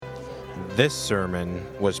This sermon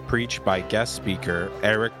was preached by guest speaker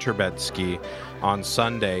Eric Turbedsky on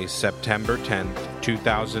Sunday, September 10th,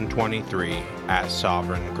 2023 at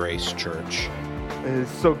Sovereign Grace Church. It is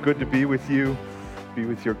so good to be with you, be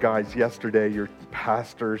with your guys yesterday, your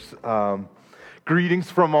pastors. Greetings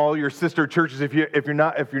from all your sister churches. If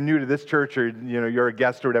you're new to this church, or you're a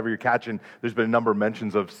guest or whatever you're catching, there's been a number of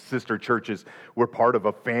mentions of sister churches. We're part of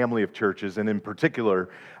a family of churches, and in particular,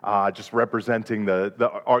 just representing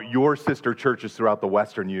your sister churches throughout the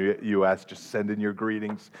Western U.S. Just send in your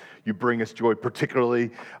greetings. You bring us joy, particularly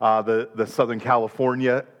the Southern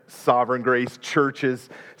California Sovereign Grace churches.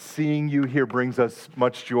 Seeing you here brings us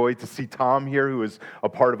much joy. To see Tom here, who is a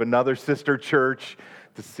part of another sister church,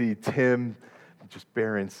 to see Tim just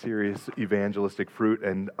bearing serious evangelistic fruit.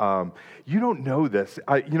 And you don't know this.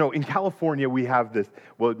 In California, we have this,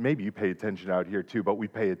 well, maybe you pay attention out here too, but we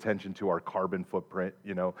pay attention to our carbon footprint,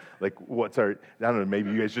 like I don't know,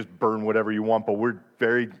 maybe you guys just burn whatever you want, but we're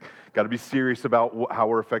got to be serious about how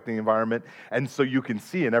we're affecting the environment. And so you can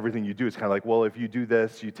see in everything you do, it's kind of like, well, if you do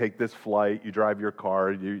this, you take this flight, you drive your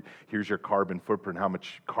car, here's your carbon footprint, how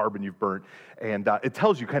much carbon you've burnt. And it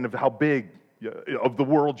tells you kind of how big of the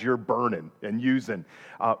world you're burning and using.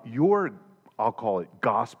 Your, I'll call it,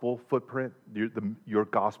 gospel footprint, your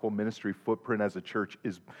gospel ministry footprint as a church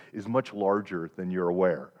is much larger than you're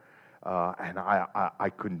aware. And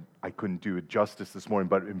I couldn't do it justice this morning,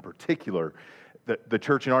 but in particular, the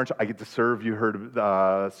church in Orange, I get to serve. You heard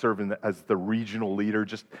of serving as the regional leader,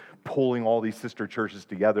 just pulling all these sister churches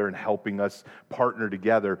together and helping us partner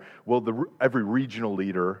together. Well, every regional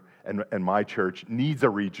leader and my church needs a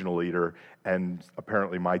regional leader, and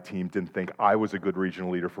apparently my team didn't think I was a good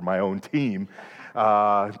regional leader for my own team,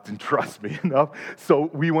 didn't trust me enough,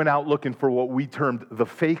 so we went out looking for what we termed the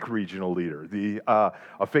fake regional leader,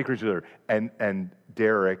 a fake regional leader, and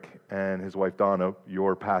Derek and his wife Donna,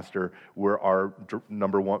 your pastor, were our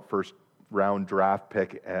number one first round draft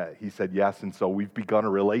pick. He said yes, and so we've begun a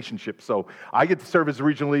relationship. So I get to serve as a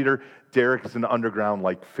regional leader. Derek is an underground,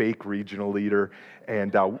 fake regional leader.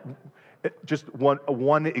 And just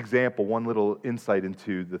one example, one little insight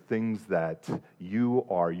into the things that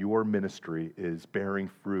your ministry is bearing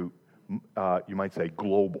fruit, you might say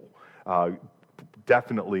global.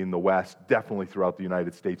 Definitely in the West, definitely throughout the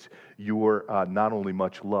United States, you are not only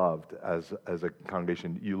much loved as a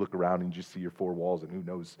congregation. You look around and you see your four walls, and who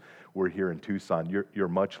knows, we're here in Tucson. You're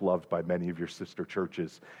much loved by many of your sister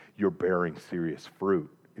churches. You're bearing serious fruit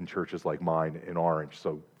in churches like mine in Orange.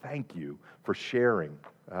 So thank you for sharing.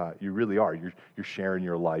 You really are. You're sharing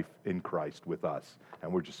your life in Christ with us,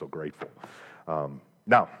 and we're just so grateful.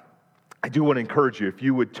 Now, I do want to encourage you, if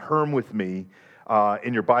you would turn with me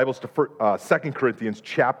in your Bibles to 2 Corinthians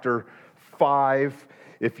chapter 5.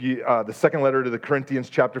 The second letter to the Corinthians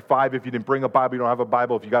chapter 5. If you didn't bring a Bible, you don't have a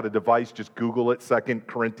Bible. If you got a device, just Google it, 2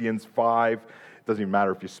 Corinthians 5. It doesn't even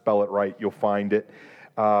matter if you spell it right, you'll find it.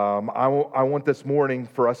 I want this morning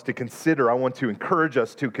for us to consider, I want to encourage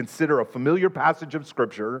us to consider a familiar passage of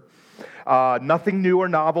Scripture. Nothing new or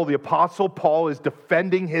novel. The Apostle Paul is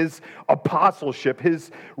defending his apostleship,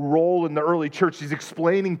 his role in the early church. He's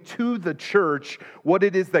explaining to the church what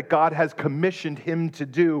it is that God has commissioned him to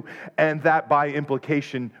do, and that by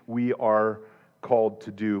implication we are called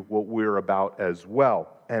to do what we're about as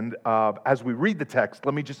well. And as we read the text,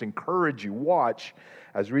 let me just encourage you, watch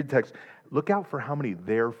as we read the text. Look out for how many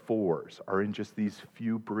therefores are in just these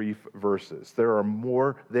few brief verses. There are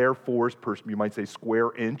more therefores per, you might say,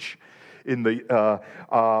 square inch in the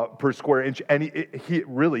per square inch,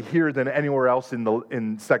 really here than anywhere else in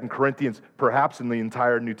 2 Corinthians, perhaps in the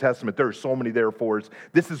entire New Testament. There are so many therefores.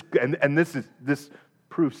 This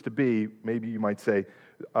proves to be, maybe you might say,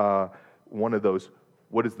 one of those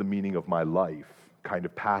 "what is the meaning of my life" kind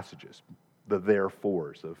of passages. The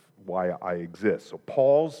therefores of why I exist. So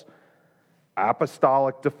Paul's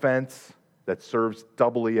apostolic defense that serves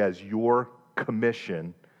doubly as your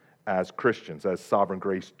commission as Christians, as Sovereign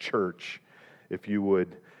Grace Church. If you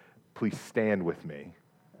would please stand with me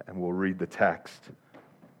and we'll read the text.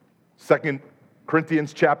 2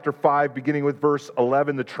 Corinthians chapter 5, beginning with verse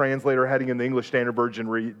 11, the translator heading in the English Standard Version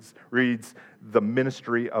reads the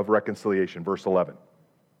ministry of reconciliation. Verse 11.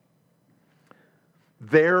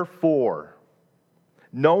 Therefore,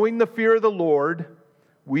 knowing the fear of the Lord,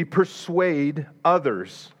 we persuade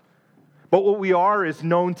others. But what we are is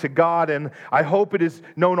known to God, and I hope it is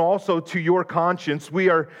known also to your conscience. We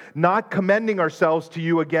are not commending ourselves to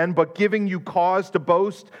you again, but giving you cause to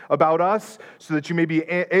boast about us, so that you may be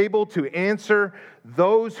able to answer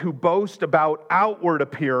those who boast about outward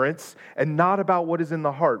appearance and not about what is in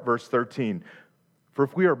the heart. Verse 13. For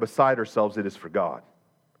if we are beside ourselves, it is for God.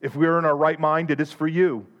 If we are in our right mind, it is for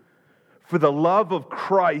you. For the love of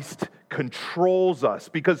Christ controls us,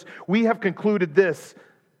 because we have concluded this,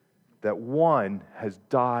 that one has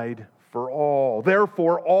died for all.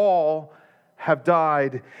 Therefore, all have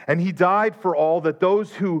died. And he died for all, that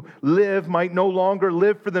those who live might no longer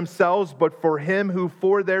live for themselves, but for him who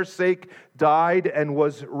for their sake died and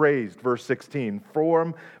was raised. Verse 16,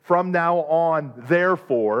 from now on,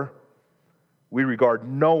 therefore, we regard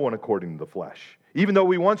no one according to the flesh. Even though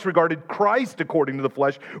we once regarded Christ according to the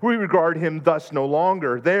flesh, we regard him thus no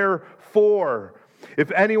longer. Therefore,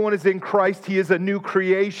 if anyone is in Christ, he is a new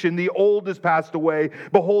creation. The old has passed away.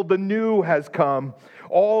 Behold, the new has come.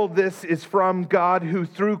 All this is from God, who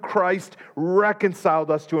through Christ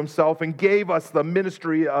reconciled us to himself and gave us the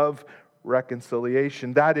ministry of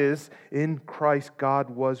reconciliation. That is, in Christ, God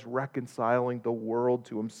was reconciling the world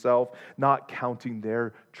to himself, not counting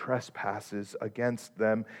their trespasses against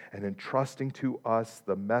them, and entrusting to us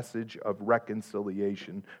the message of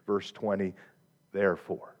reconciliation. Verse 20,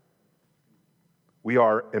 therefore, we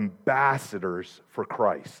are ambassadors for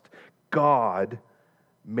Christ, God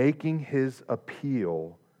making his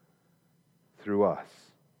appeal through us.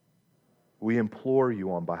 We implore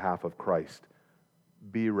you on behalf of Christ,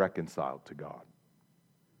 be reconciled to God.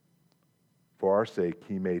 For our sake,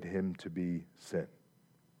 he made him to be sin,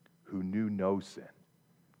 who knew no sin,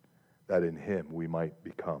 that in him we might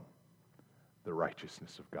become the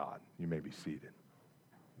righteousness of God. You may be seated.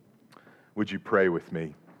 Would you pray with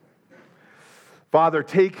me? Father,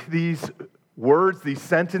 take these words, these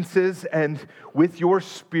sentences, and with your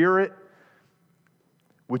Spirit,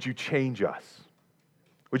 would you change us?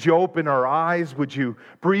 Would you open our eyes? Would you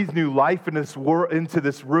breathe new life into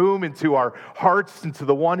this room, into our hearts, into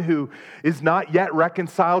the one who is not yet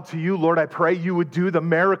reconciled to you? Lord, I pray you would do the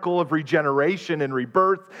miracle of regeneration and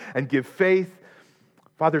rebirth and give faith.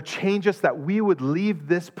 Father, change us that we would leave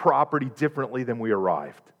this property differently than we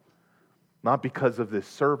arrived. Not because of this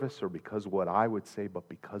service or because of what I would say, but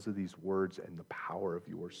because of these words and the power of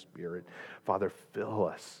your Spirit. Father, fill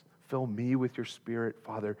us. Fill me with your Spirit.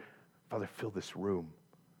 Father, fill this room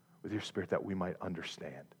with your Spirit that we might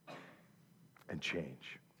understand and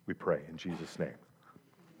change. We pray in Jesus' name.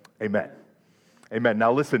 Amen. Amen.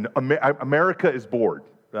 Now listen, America is bored.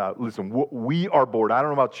 Listen, we are bored. I don't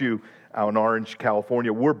know about you out in Orange,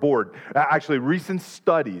 California. We're bored. Actually, recent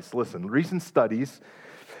studies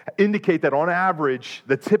indicate that on average,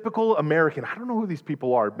 the typical American, I don't know who these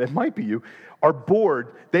people are, it might be you, are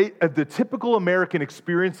bored. The typical American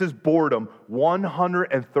experiences boredom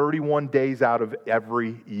 131 days out of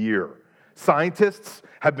every year. Scientists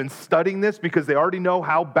have been studying this because they already know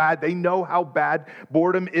how bad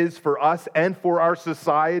boredom is for us and for our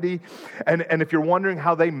society. And if you're wondering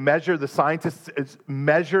how the scientists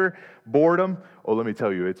measure boredom, let me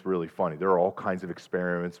tell you, it's really funny. There are all kinds of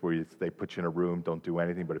experiments where they put you in a room, don't do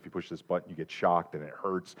anything, but if you push this button, you get shocked and it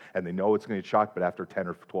hurts, and they know it's going to get shocked, but after 10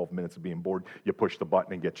 or 12 minutes of being bored, you push the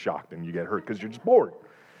button and get shocked and you get hurt because you're just bored.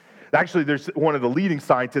 Actually, there's one of the leading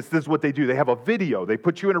scientists, this is what they do. They have a video. They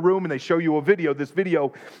put you in a room and they show you a video. This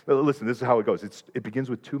video, listen, this is how it goes. It begins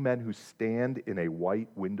with two men who stand in a white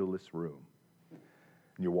windowless room.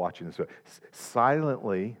 And you're watching this.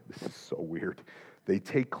 Silently, this is so weird, they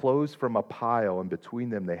take clothes from a pile and between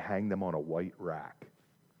them they hang them on a white rack.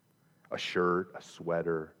 A shirt, a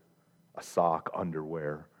sweater, a sock,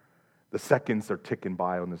 underwear. The seconds are ticking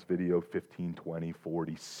by on this video, 15, 20,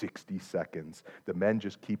 40, 60 seconds. The men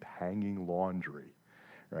just keep hanging laundry,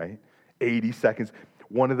 right? 80 seconds.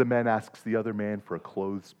 One of the men asks the other man for a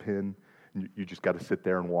clothespin. You just got to sit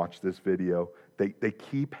there and watch this video. They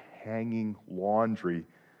keep hanging laundry.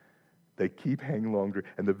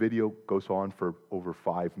 And the video goes on for over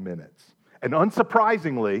 5 minutes. And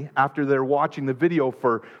unsurprisingly, after they're watching the video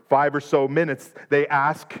for 5 or so minutes, they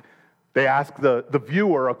ask the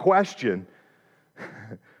viewer a question.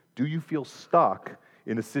 Do you feel stuck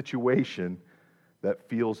in a situation that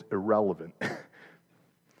feels irrelevant?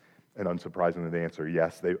 And unsurprisingly, the answer,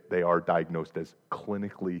 yes, they are diagnosed as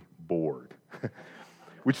clinically bored.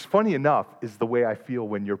 Which, funny enough, is the way I feel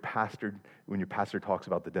when your pastor talks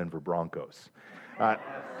about the Denver Broncos.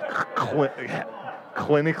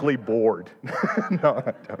 Clinically bored.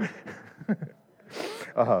 No.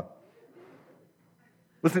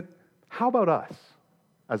 Listen, how about us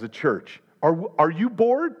as a church? Are you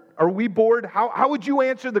bored? Are we bored? How would you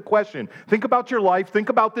answer the question? Think about your life. Think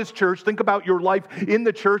about this church. Think about your life in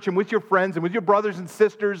the church and with your friends and with your brothers and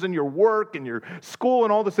sisters and your work and your school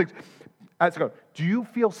and all those things. Do you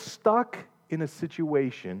feel stuck in a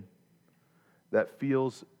situation that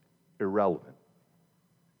feels irrelevant?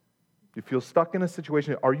 Do you feel stuck in a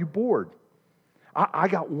situation? Are you bored? I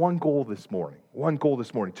got one goal this morning,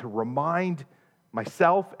 to remind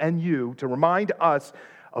myself and you, to remind us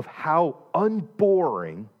of how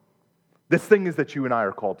unboring this thing is that you and I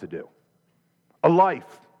are called to do. A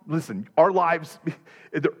life. Listen, our lives,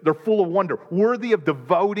 they're full of wonder, worthy of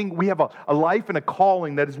devoting. We have a life and a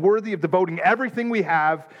calling that is worthy of devoting everything we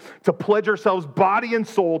have to pledge ourselves body and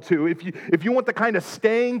soul to. If you want the kind of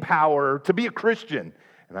staying power to be a Christian,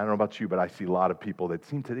 and I don't know about you, but I see a lot of people that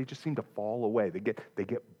they just seem to fall away. They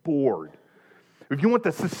get bored. If you want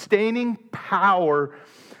the sustaining power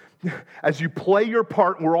as you play your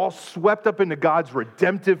part, and we're all swept up into God's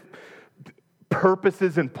redemptive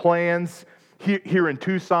purposes and plans, here in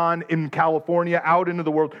Tucson, in California, out into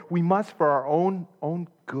the world, we must, for our own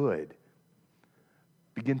good,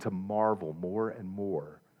 begin to marvel more and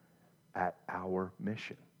more at our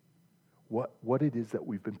mission. What it is that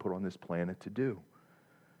we've been put on this planet to do.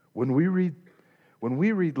 When we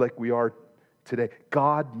read like we are today,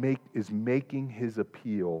 God is making his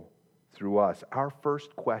appeal through us. Our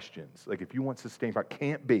first questions, like if you want sustained power,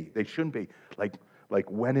 can't be, they shouldn't be, like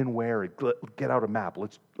when and where, get out a map,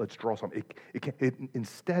 let's draw something.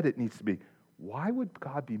 Instead, it needs to be, why would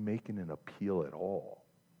God be making an appeal at all?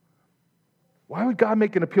 Why would God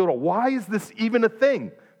make an appeal at all? Why is this even a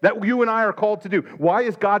thing that you and I are called to do? Why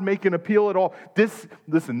is God making an appeal at all? This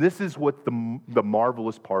is what the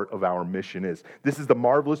marvelous part of our mission is. This is the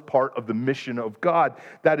marvelous part of the mission of God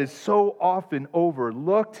that is so often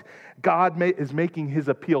overlooked. God is making his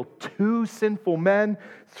appeal to sinful men,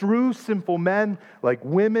 through sinful men, like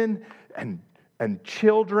women and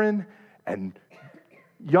children and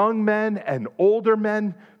young men and older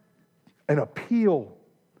men, an appeal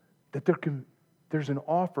that there's an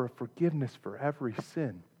offer of forgiveness for every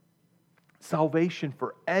sin. Salvation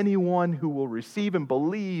for anyone who will receive and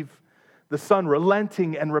believe the Son,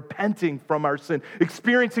 relenting and repenting from our sin,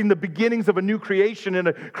 experiencing the beginnings of a new creation in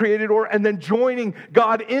a created order, and then joining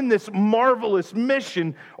God in this marvelous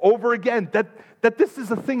mission over again. That this is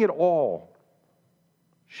a thing at all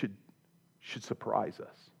should surprise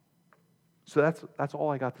us. So that's all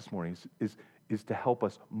I got this morning is to help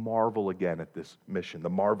us marvel again at this mission, the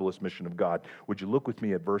marvelous mission of God. Would you look with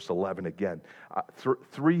me at verse 11 again?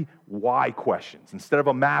 Three why questions. Instead of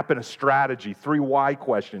a map and a strategy, 3 why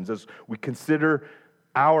questions as we consider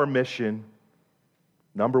our mission.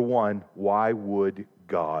 Number 1, why would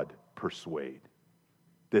God persuade?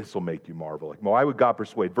 This will make you marvel. Like, why would God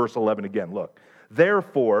persuade? Verse 11 again, look.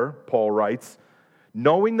 Therefore, Paul writes,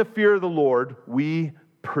 knowing the fear of the Lord, we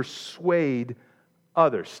persuade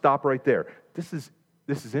others. Stop right there. This is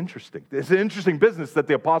interesting. This is an interesting business that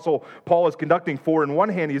the Apostle Paul is conducting. For in one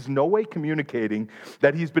hand, he is no way communicating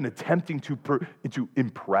that he's been attempting to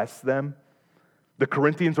impress them, the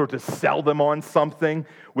Corinthians, or to sell them on something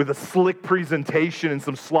with a slick presentation and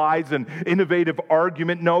some slides and innovative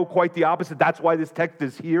argument. No, quite the opposite. That's why this text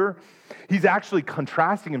is here. He's actually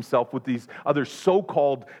contrasting himself with these other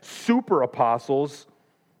so-called super apostles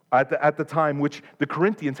at the time, which the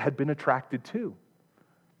Corinthians had been attracted to.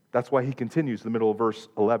 That's why he continues in the middle of verse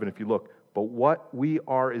 11, if you look. But what we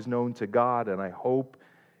are is known to God, and I hope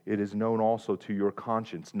it is known also to your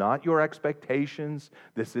conscience. Not your expectations.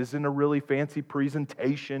 This isn't a really fancy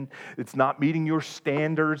presentation. It's not meeting your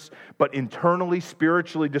standards, but internally,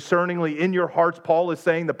 spiritually, discerningly, in your hearts, Paul is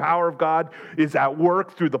saying the power of God is at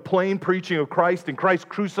work through the plain preaching of Christ and Christ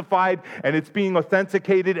crucified, and it's being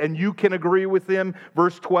authenticated, and you can agree with him.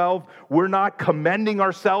 Verse 12, we're not commending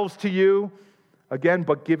ourselves to you, again,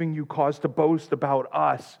 but giving you cause to boast about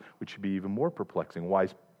us, which should be even more perplexing. Why?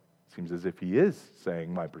 It seems as if he is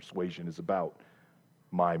saying my persuasion is about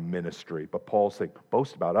my ministry. But Paul's saying,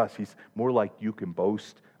 boast about us. He's more like you can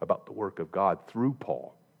boast about the work of God through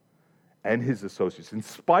Paul and his associates. In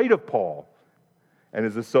spite of Paul and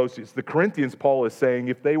his associates, the Corinthians, Paul is saying,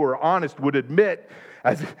 if they were honest, would admit,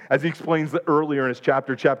 as he explains earlier in his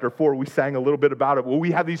chapter 4, we sang a little bit about it. Well,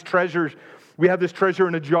 we have these treasures. We have this treasure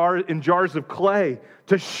in jars of clay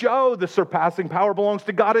to show the surpassing power belongs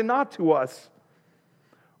to God and not to us.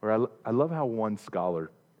 Or I love how one scholar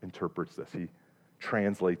interprets this. He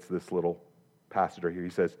translates this little passage right here. He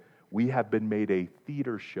says, we have been made a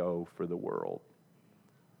theater show for the world.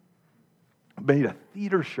 Made a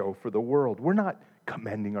theater show for the world. We're not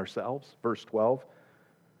commending ourselves, verse 12,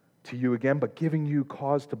 to you again, but giving you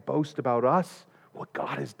cause to boast about us, what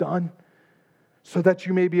God has done, so that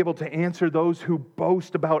you may be able to answer those who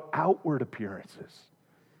boast about outward appearances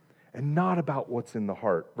and not about what's in the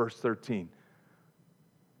heart. Verse 13.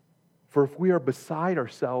 For if we are beside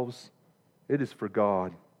ourselves, it is for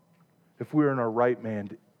God. If we are in our right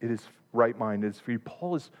mind, it is for you.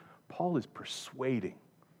 Paul is persuading.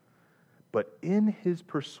 But in his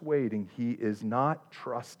persuading, he is not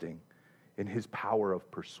trusting in his power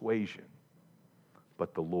of persuasion.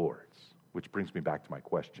 but the Lord's. Which brings me back to my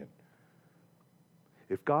question.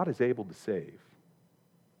 If God is able to save,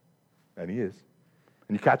 and He is,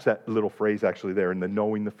 and you catch that little phrase actually there in the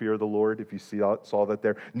knowing the fear of the Lord, if you saw that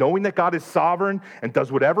there. Knowing that God is sovereign and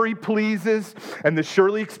does whatever He pleases, and this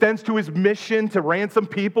surely extends to His mission to ransom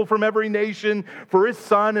people from every nation for His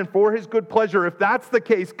Son and for His good pleasure. If that's the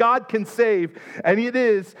case, God can save, and it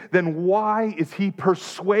is, then why is He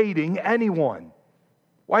persuading anyone?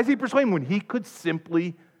 Why is He persuading when He could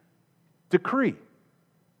simply decree?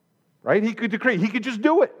 Right? He could decree. He could just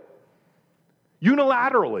do it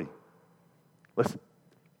unilaterally. Listen.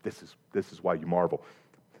 This is why you marvel.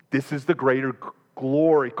 This is the greater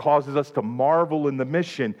glory, causes us to marvel in the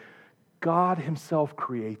mission. God Himself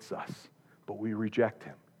creates us, but we reject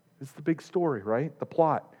Him. This is the big story, right? The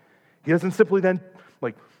plot. He doesn't simply then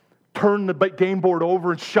turn the game board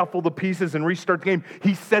over and shuffle the pieces and restart the game.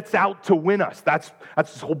 He sets out to win us. That's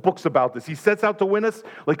this whole book's about this. He sets out to win us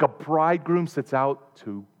like a bridegroom sets out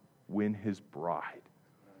to win his bride.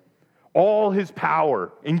 All His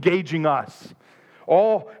power engaging us.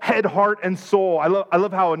 All head, heart, and soul. I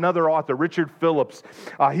love how another author, Richard Phillips,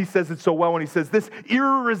 he says it so well when he says, this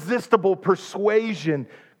irresistible persuasion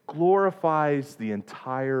glorifies the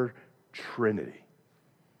entire Trinity.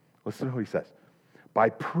 Listen to what he says.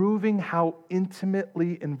 By proving how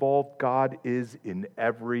intimately involved God is in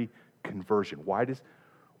every conversion. Why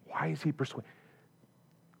is He persuaded?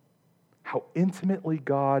 How intimately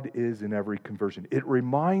God is in every conversion. It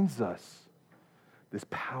reminds us, this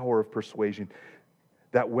power of persuasion,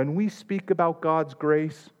 that when we speak about God's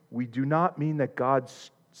grace, we do not mean that God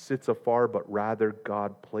sits afar, but rather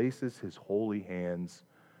God places His holy hands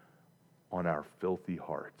on our filthy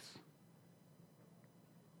hearts.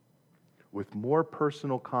 With more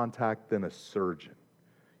personal contact than a surgeon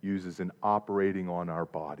uses in operating on our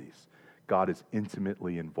bodies, God is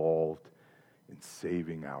intimately involved in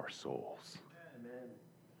saving our souls.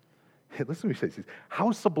 Hey, listen to what he says.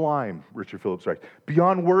 How sublime, Richard Phillips writes,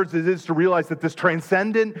 beyond words it is to realize that this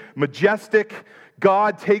transcendent, majestic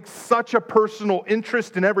God takes such a personal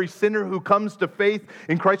interest in every sinner who comes to faith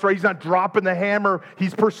in Christ. Right? He's not dropping the hammer.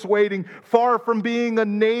 He's persuading. Far from being a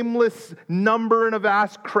nameless number in a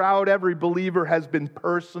vast crowd, every believer has been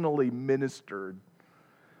personally ministered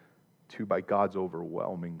to by God's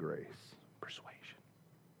overwhelming grace. Persuasion.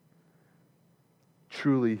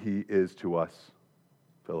 Truly He is to us,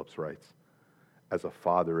 Phillips writes, as a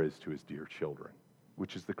father is to his dear children,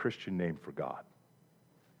 which is the Christian name for God.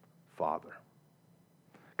 Father.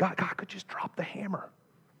 God could just drop the hammer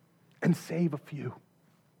and save a few.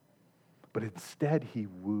 But instead, He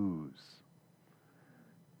woos.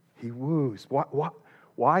 He woos.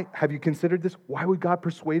 Why? Have you considered this? Why would God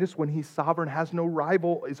persuade us when He's sovereign, has no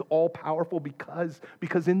rival, is all-powerful?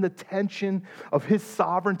 Because in the tension of His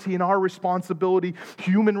sovereignty and our responsibility,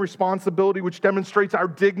 human responsibility, which demonstrates our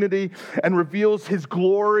dignity and reveals His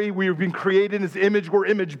glory, we have been created in His image, we're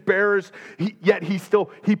image bearers, yet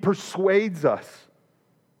He persuades us.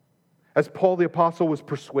 As Paul the Apostle was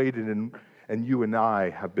persuaded, and you and I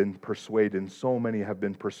have been persuaded, and so many have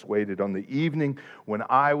been persuaded. On the evening when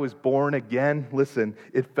I was born again, listen,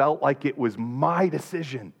 it felt like it was my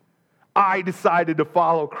decision. I decided to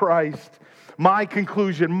follow Christ. My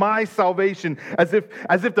conclusion, my salvation, as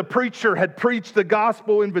if the preacher had preached the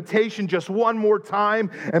gospel invitation just one more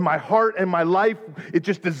time, and my heart and my life, it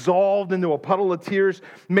just dissolved into a puddle of tears.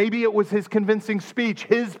 Maybe it was his convincing speech,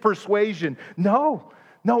 his persuasion.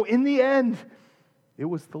 No, in the end, it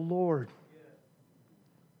was the Lord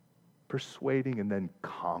persuading and then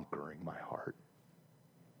conquering my heart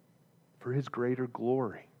for His greater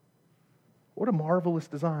glory. What a marvelous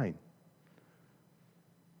design.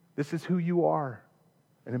 This is who you are,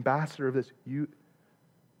 an ambassador of this.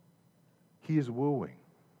 He is wooing,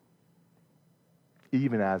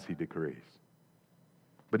 even as He decrees.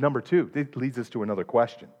 But number two, it leads us to another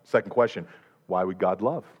question. Second question, why would God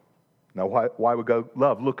love? Now, why would God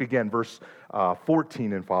love? Look again, verse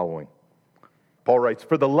 14 and following. Paul writes,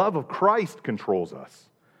 for the love of Christ controls us,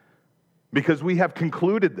 because we have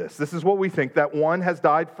concluded this. This is what we think, that one has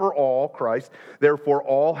died for all, Christ, therefore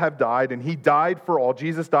all have died, and He died for all.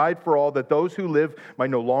 Jesus died for all, that those who live might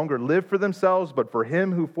no longer live for themselves, but for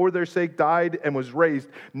Him who for their sake died and was raised.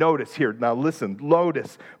 Notice here, now listen,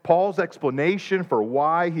 notice Paul's explanation for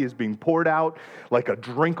why He is being poured out like a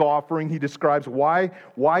drink offering. He describes why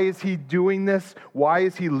is He doing this? Why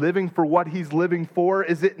is He living for what He's living for?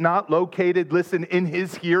 Is it not located, listen, in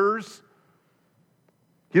His hearers?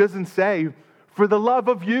 He doesn't say, for the love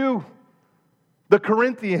of you, the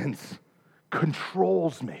Corinthians,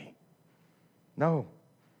 controls me. No.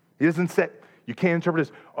 He doesn't say, You can't interpret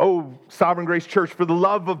this, oh, Sovereign Grace Church, for the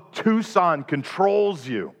love of Tucson controls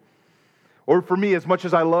you. Or for me, as much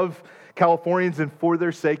as I love Californians, and for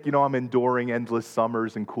their sake, I'm enduring endless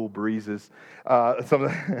summers and cool breezes.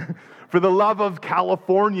 For the love of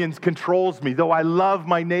Californians controls me. Though I love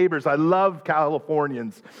my neighbors, I love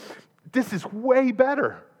Californians. This is way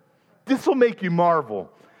better. This will make you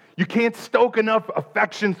marvel. You can't stoke enough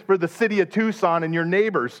affections for the city of Tucson and your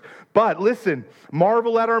neighbors. But listen,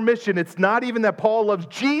 marvel at our mission. It's not even that Paul loves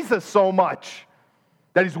Jesus so much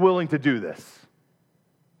that he's willing to do this.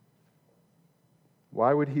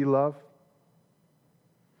 Why would he love?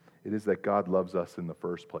 It is that God loves us in the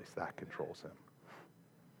first place. That controls him.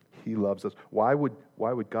 He loves us. Why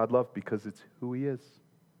would God love? Because it's who he is.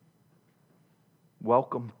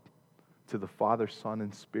 Welcome to the Father, Son,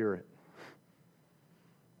 and Spirit.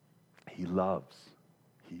 He loves.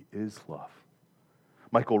 He is love.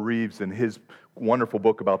 Michael Reeves, in his wonderful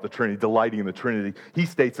book about the Trinity, Delighting in the Trinity, he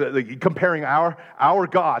states that, comparing our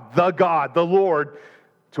God, the Lord,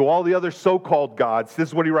 to all the other so-called gods, this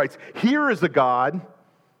is what he writes. Here is a God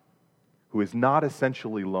who is not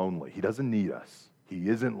essentially lonely. He doesn't need us. He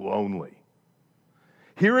isn't lonely.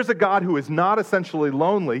 Here is a God who is not essentially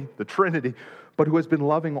lonely, the Trinity, but who has been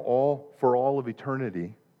loving for all of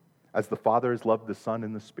eternity as the Father has loved the Son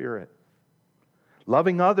and the Spirit.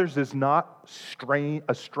 Loving others is not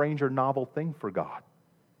a strange or novel thing for God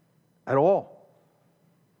at all.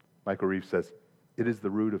 Michael Reeves says, it is the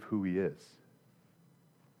root of who he is.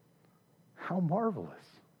 How marvelous.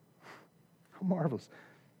 How marvelous.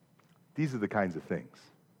 These are the kinds of things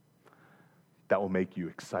that will make you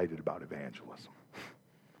excited about evangelism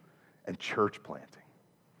and church planting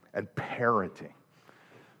and parenting.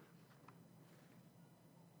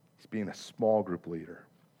 It's being a small group leader,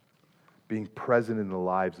 being present in the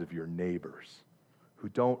lives of your neighbors who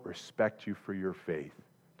don't respect you for your faith,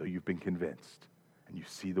 though you've been convinced and you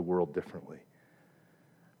see the world differently,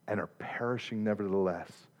 and are perishing nevertheless,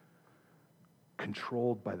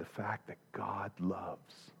 controlled by the fact that God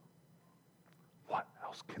loves. What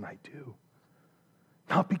else can I do?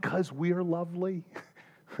 Not because we are lovely,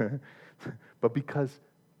 but because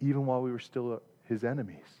even while we were still his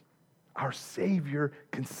enemies, our Savior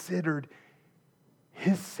considered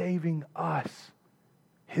his saving us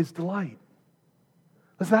his delight.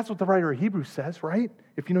 Listen, that's what the writer of Hebrews says, right?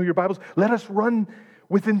 If you know your Bibles, let us run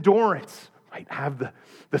with endurance, right? Have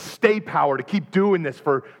the stay power to keep doing this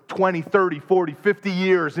for 20, 30, 40, 50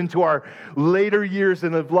 years into our later years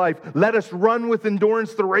in life. Let us run with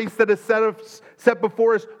endurance the race that is set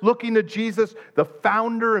before us, looking to Jesus, the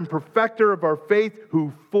founder and perfecter of our faith,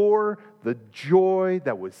 who for the joy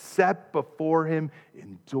that was set before him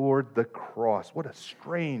endured the cross. What a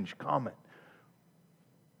strange comment.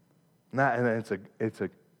 And it's a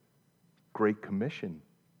Great Commission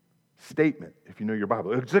statement, if you know your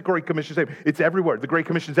Bible. It's a Great Commission statement. It's everywhere. The Great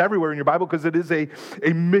Commission is everywhere in your Bible because it is a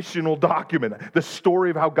missional document. The story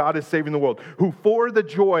of how God is saving the world. Who for the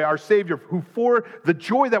joy, our Savior, who for the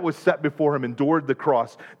joy that was set before him endured the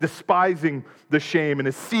cross, despising the shame, and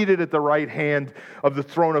is seated at the right hand of the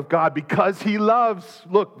throne of God because he loves.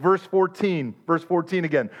 Look, verse 14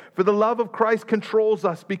 again. For the love of Christ controls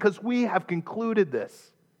us because we have concluded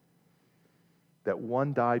this, that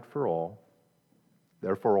one died for all,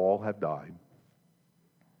 therefore all have died.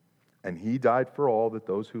 And he died for all, that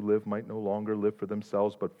those who live might no longer live for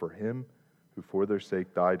themselves, but for him who for their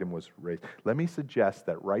sake died and was raised. Let me suggest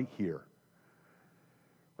that right here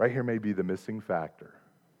may be the missing factor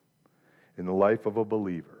in the life of a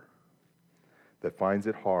believer that finds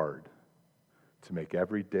it hard to make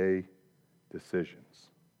everyday decisions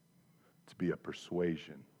to be a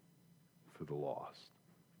persuasion for the lost.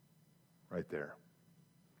 Right there.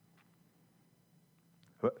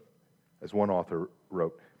 As one author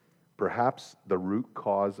wrote, perhaps the root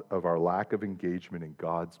cause of our lack of engagement in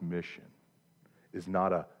God's mission is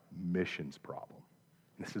not a missions problem.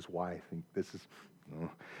 This is why I think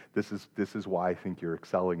this is why I think you're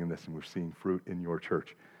excelling in this and we're seeing fruit in your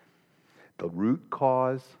church. The root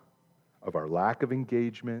cause of our lack of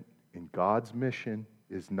engagement in God's mission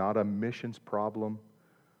is not a missions problem,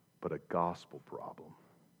 but a gospel problem.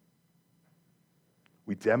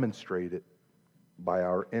 We demonstrate it by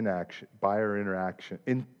our inaction,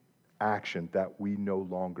 in action, that we no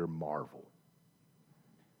longer marvel.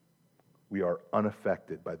 We are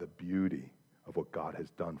unaffected by the beauty of what God has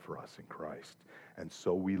done for us in Christ. And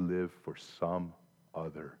so we live for some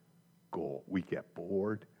other goal. We get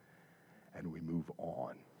bored and we move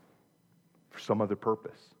on for some other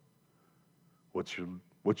purpose. What's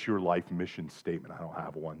your life mission statement? I don't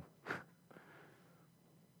have one.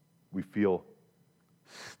 We feel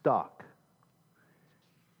stuck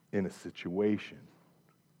in a situation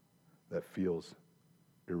that feels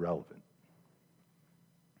irrelevant.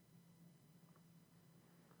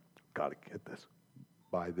 Got to get this.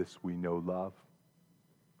 By this we know love,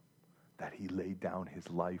 that he laid down his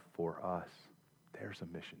life for us. There's a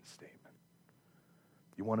mission statement.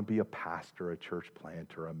 You want to be a pastor, a church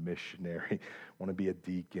planter, a missionary, want to be a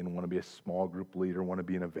deacon, want to be a small group leader, want to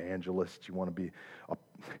be an evangelist, you want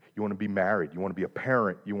to be married, you want to be a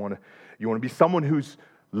parent, you want to be someone who's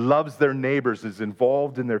loves their neighbors, is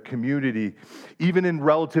involved in their community, even in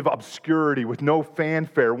relative obscurity with no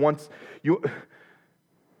fanfare. Once you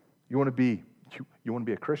want to be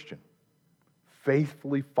a Christian,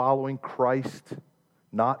 faithfully following Christ,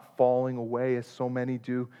 not falling away as so many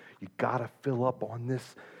do. You got to fill up on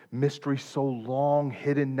this mystery so long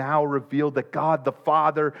hidden, now revealed, that God the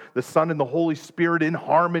Father, the Son, and the Holy Spirit in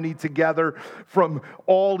harmony together from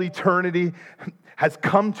all eternity has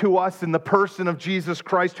come to us in the person of Jesus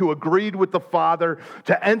Christ, who agreed with the Father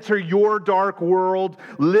to enter your dark world,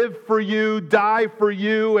 live for you, die for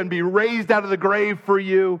you, and be raised out of the grave for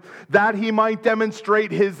you, that he might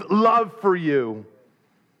demonstrate his love for you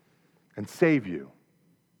and save you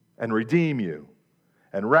and redeem you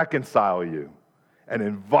and reconcile you and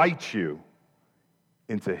invite you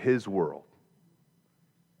into his world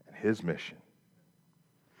and his mission.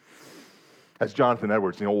 As Jonathan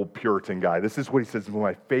Edwards, the old Puritan guy, this is what he says, one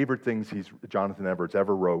of my favorite things Jonathan Edwards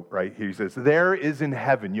ever wrote, right? He says, there is in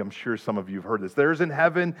heaven, I'm sure some of you have heard this, there is in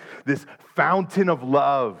heaven this fountain of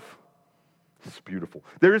love. It's beautiful.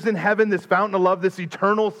 There is in heaven this fountain of love, this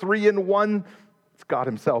eternal three-in-one, it's God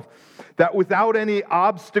himself, that without any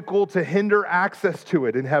obstacle to hinder access to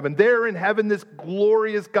it in heaven. There in heaven, this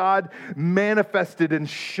glorious God manifested and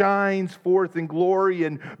shines forth in glory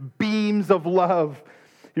and beams of love.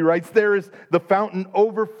 He writes, there is the fountain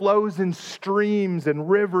overflows in streams and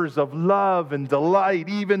rivers of love and delight,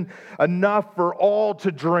 even enough for all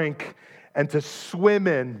to drink and to swim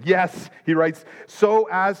in. Yes, he writes, so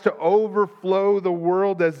as to overflow the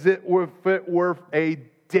world as if it were a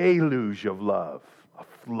deluge of love, a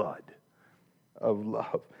flood of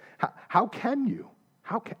love. How can you?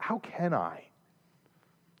 How can I?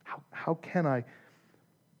 How can I,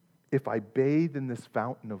 if I bathe in this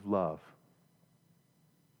fountain of love,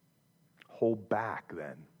 hold back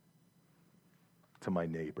then to my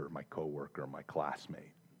neighbor, my coworker, my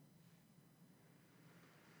classmate?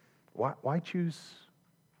 Why choose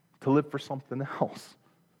to live for something else?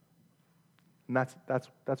 And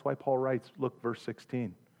that's why Paul writes, look, verse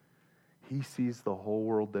 16. He sees the whole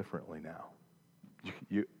world differently now.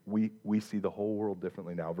 We see the whole world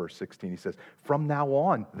differently now. Verse 16, he says, from now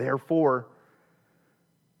on, therefore,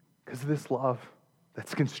 because of this love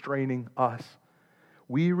that's constraining us,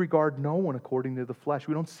 we regard no one according to the flesh.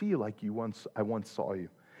 We don't see you like I once saw you.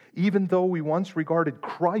 Even though we once regarded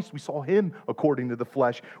Christ, we saw him according to the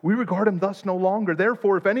flesh. We regard him thus no longer.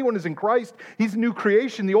 Therefore, if anyone is in Christ, he's a new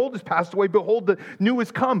creation. The old has passed away. Behold, the new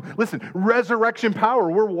has come. Listen, resurrection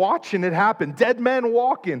power. We're watching it happen. Dead men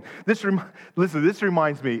walking. This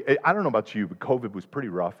reminds me, I don't know about you, but COVID was pretty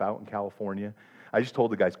rough out in California. I just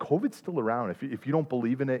told the guys, COVID's still around. If you don't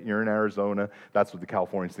believe in it, you're in Arizona. That's what the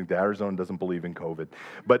Californians think. The Arizona doesn't believe in COVID.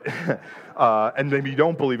 But and maybe you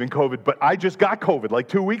don't believe in COVID. But I just got COVID like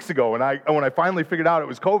 2 weeks ago. And when I finally figured out it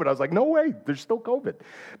was COVID, I was like, no way, there's still COVID.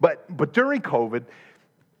 But during COVID,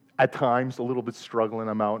 at times a little bit struggling.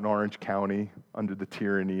 I'm out in Orange County under the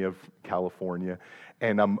tyranny of California.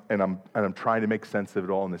 And I'm trying to make sense of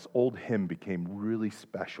it all, and this old hymn became really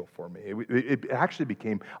special for me. It actually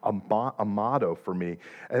became a motto for me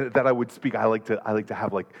that I would speak. I like to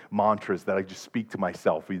have like mantras that I just speak to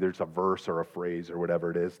myself. Either it's a verse or a phrase or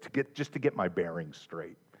whatever it is to get my bearings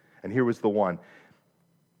straight. And here was the one.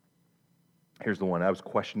 Here's the one. I was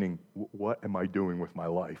questioning, what am I doing with my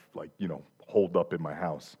life? Like, holed up in my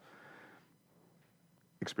house,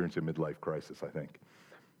 experiencing a midlife crisis, I think.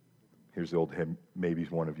 Here's the old hymn. Maybe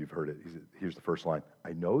one of you have heard it. Here's the first line.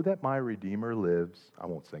 I know that my Redeemer lives. I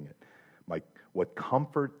won't sing it. What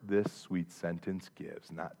comfort this sweet sentence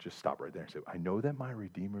gives. Not just stop right there and say, I know that my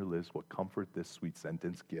Redeemer lives. What comfort this sweet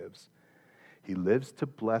sentence gives. He lives to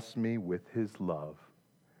bless me with his love.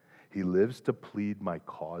 He lives to plead my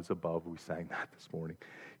cause above. We sang that this morning.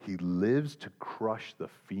 He lives to crush the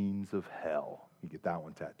fiends of hell. You get that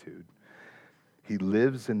one tattooed. He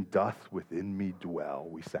lives and doth within me dwell.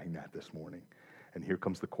 We sang that this morning. And here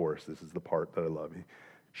comes the chorus. This is the part that I love.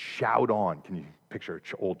 Shout on. Can you picture an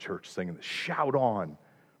old church singing this? Shout on.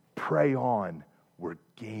 Pray on. We're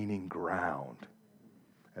gaining ground.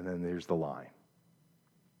 And then there's the line.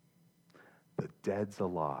 The dead's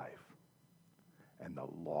alive and the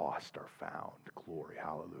lost are found. Glory,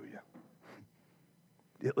 hallelujah.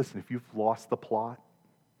 Listen, if you've lost the plot,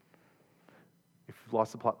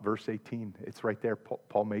 verse 18, it's right there.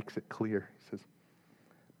 Paul makes it clear. He says,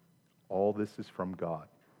 all this is from God.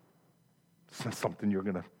 It's not something you're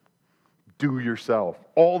going to do yourself.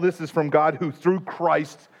 All this is from God, who through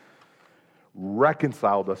Christ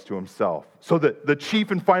reconciled us to himself. So the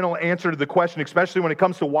chief and final answer to the question, especially when it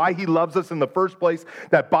comes to why he loves us in the first place,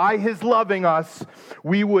 that by his loving us,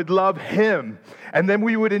 we would love him, and then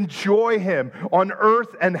we would enjoy him on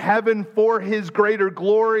earth and heaven for his greater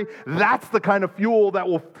glory. That's the kind of fuel that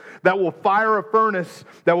will fire a furnace,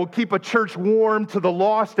 that will keep a church warm to the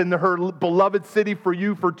lost in her beloved city, for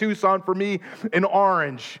you, for Tucson, for me in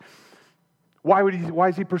Orange. Why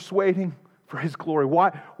is he persuading? For his glory.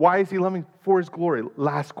 Why is he loving? For his glory.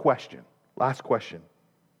 Last question.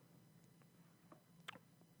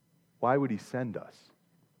 Why would he send us?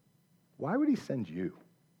 Why would he send you?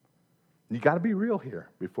 You got to be real here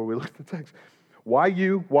before we look at the text. Why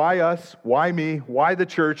you? Why us? Why me? Why the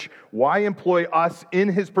church? Why employ us in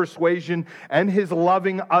his persuasion and his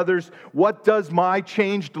loving others? What does my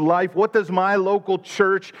changed life, what does my local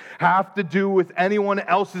church have to do with anyone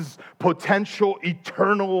else's potential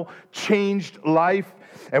eternal changed life?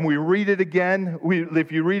 And we read it again.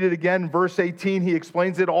 If you read it again, verse 18, he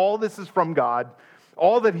explains it. All this is from God.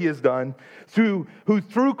 All that he has done, who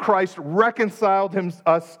through Christ reconciled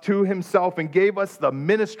us to himself and gave us the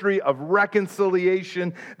ministry of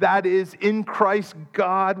reconciliation. That is, in Christ,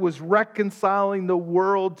 God was reconciling the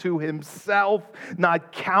world to himself,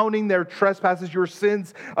 not counting their trespasses, your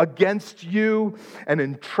sins, against you, and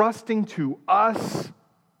entrusting to us.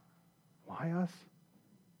 Why us?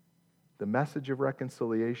 The message of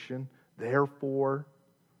reconciliation. Therefore,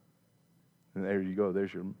 and there you go,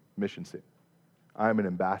 there's your mission statement. I'm an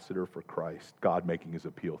ambassador for Christ, God making his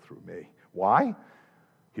appeal through me. Why?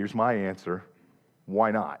 Here's my answer.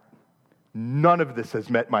 Why not? None of this has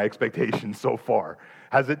met my expectations so far.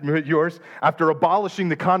 Has it met yours? After abolishing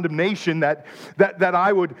the condemnation that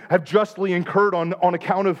I would have justly incurred on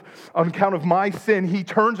account of my sin, he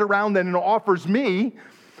turns around then and offers me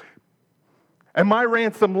and my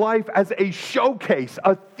ransom life as a showcase,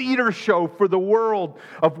 a theater show for the world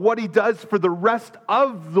of what he does for the rest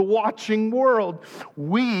of the watching world.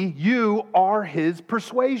 You are his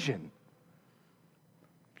persuasion.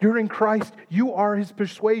 You're in Christ. You are his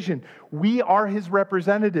persuasion. We are his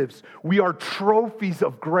representatives. We are trophies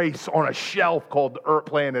of grace on a shelf called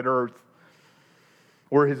planet Earth.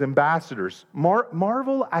 We're his ambassadors.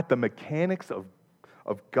 Marvel at the mechanics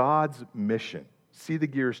of God's mission. See the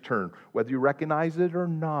gears turn. Whether you recognize it or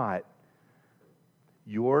not,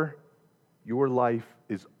 your life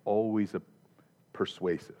is always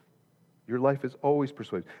persuasive. Your life is always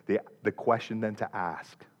persuasive. The question then to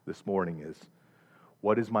ask this morning is,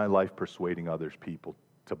 what is my life persuading other people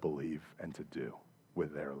to believe and to do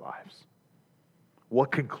with their lives?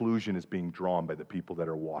 What conclusion is being drawn by the people that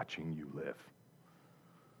are watching you live?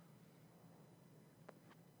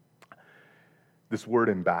 This word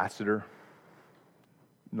ambassador,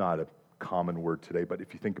 not a common word today, but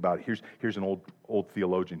if you think about it, here's an old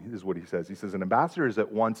theologian. This is what he says. He says, an ambassador is at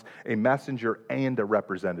once a messenger and a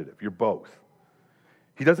representative. You're both.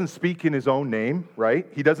 He doesn't speak in his own name, right?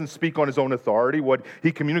 He doesn't speak on his own authority. What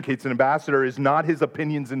he communicates, an ambassador, is not his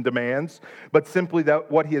opinions and demands, but simply that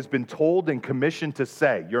what he has been told and commissioned to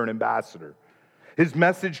say. You're an ambassador. His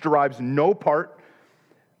message derives no part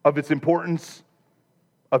of its importance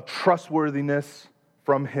of trustworthiness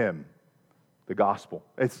from him. The gospel.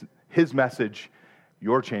 It's his message.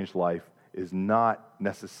 Your changed life is not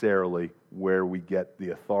necessarily where we get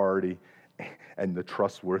the authority and the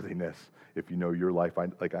trustworthiness. If you know your life,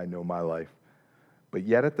 like I know my life. But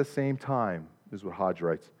yet at the same time, this is what Hodge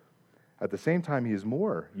writes, at the same time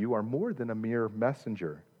you are more than a mere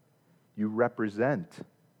messenger. You represent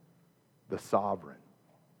the sovereign.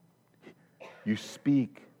 You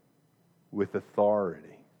speak with authority,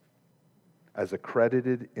 as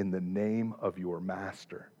accredited in the name of your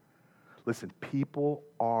master. Listen, people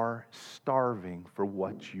are starving for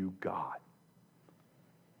what you got.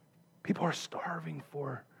 People are starving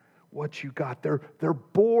for what you got. They're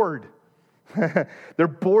bored. They're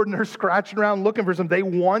bored and they're scratching around looking for something. They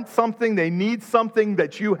want something. They need something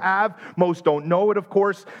that you have. Most don't know it, of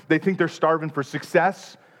course. They think they're starving for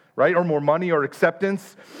success, right? Or more money or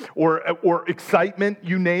acceptance or excitement,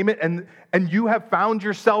 you name it. And you have found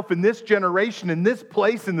yourself in this generation, in this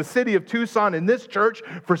place, in the city of Tucson, in this church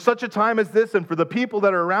for such a time as this, and for the people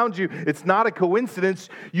that are around you. It's not a coincidence.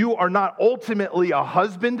 You are not ultimately a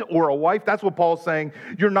husband or a wife. That's what Paul's saying.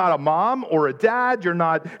 You're not a mom or a dad. You're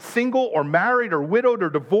not single or married or widowed or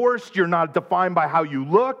divorced. You're not defined by how you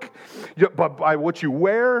look, but by what you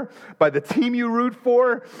wear, by the team you root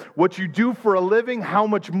for, what you do for a living, how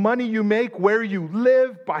much money you make, where you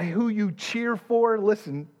live, by who you cheer for.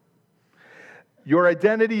 Listen, your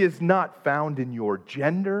identity is not found in your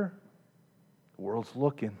gender. The world's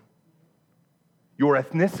looking. Your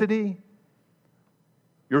ethnicity,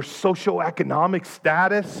 your socioeconomic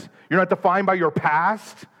status. You're not defined by your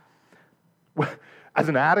past. As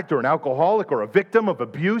an addict or an alcoholic or a victim of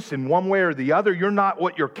abuse in one way or the other, you're not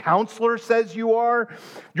what your counselor says you are,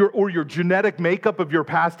 or your genetic makeup of your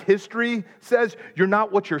past history says. You're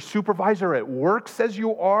not what your supervisor at work says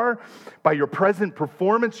you are by your present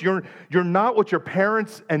performance. You're not what your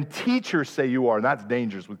parents and teachers say you are, and that's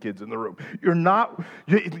dangerous with kids in the room. You're not,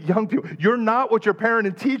 young people, you're not what your parent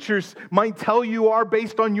and teachers might tell you are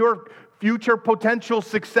based on your future potential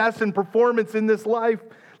success and performance in this life.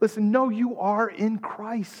 Listen, no, you are in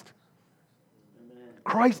Christ. Amen.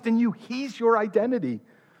 Christ in you. He's your identity.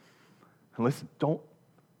 And listen, don't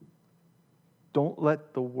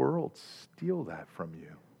let the world steal that from you.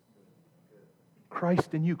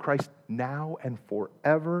 Christ in you, Christ now and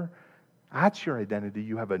forever. That's your identity.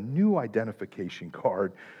 You have a new identification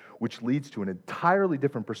card, which leads to an entirely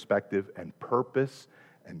different perspective and purpose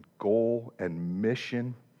and goal and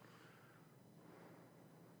mission.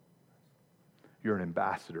 You're an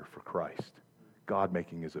ambassador for Christ. God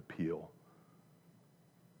making his appeal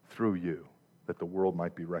through you that the world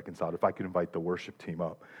might be reconciled. If I could invite the worship team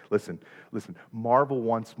up. Listen, marvel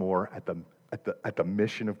once more at the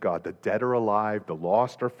mission of God. The dead are alive, the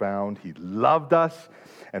lost are found. He loved us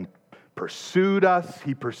and pursued us.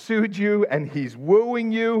 He pursued you, and he's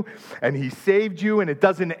wooing you, and he saved you, and it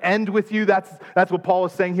doesn't end with you. That's what Paul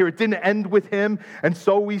is saying here. It didn't end with him. And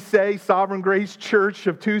so we say, Sovereign Grace Church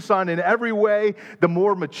of Tucson, in every way, the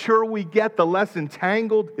more mature we get, the less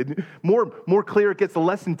entangled, more clear it gets, the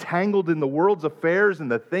less entangled in the world's affairs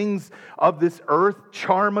and the things of this earth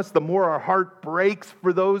charm us, the more our heart breaks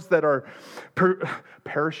for those that are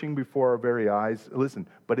perishing before our very eyes. Listen,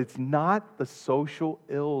 but it's not the social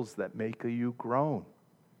ills that make you grown.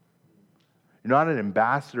 You're not an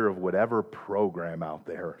ambassador of whatever program out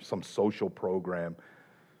there, some social program.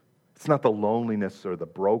 It's not the loneliness or the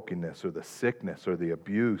brokenness or the sickness or the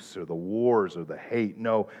abuse or the wars or the hate.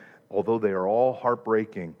 No, although they are all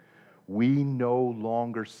heartbreaking, we no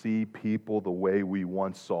longer see people the way we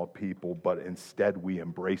once saw people, but instead we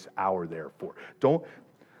embrace our therefore. Don't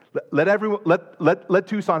let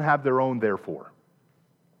Tucson have their own therefore.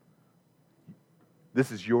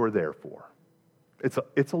 This is your therefore. It's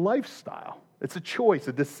a lifestyle. It's a choice,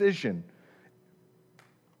 a decision.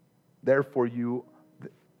 Therefore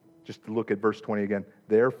just to look at verse 20 again,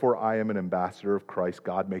 therefore I am an ambassador of Christ,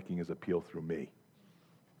 God making his appeal through me.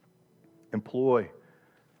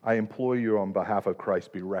 I implore you on behalf of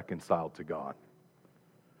Christ, be reconciled to God.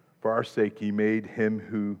 For our sake he made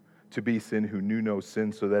him to be sin who knew no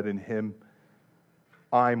sin, so that in him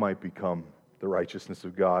I might become the righteousness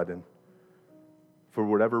of God. And for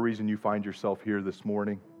whatever reason you find yourself here this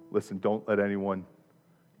morning, listen, don't let anyone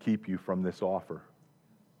keep you from this offer.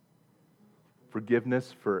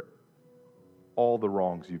 Forgiveness for all the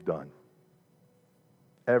wrongs you've done.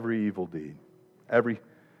 Every evil deed. Every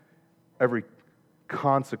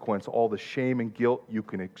consequence, all the shame and guilt, you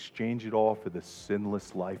can exchange it all for the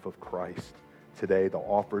sinless life of Christ. Today, the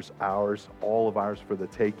offer's ours, all of ours for the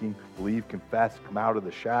taking. Believe, confess, come out of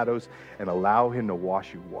the shadows, and allow him to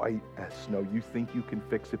wash you white as snow. You think you can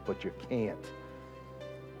fix it, but you can't.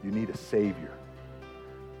 You need a Savior.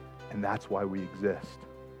 And that's why we exist,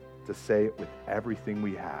 to say it with everything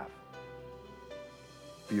we have.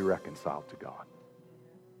 Be reconciled to God.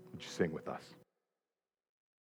 Would you sing with us?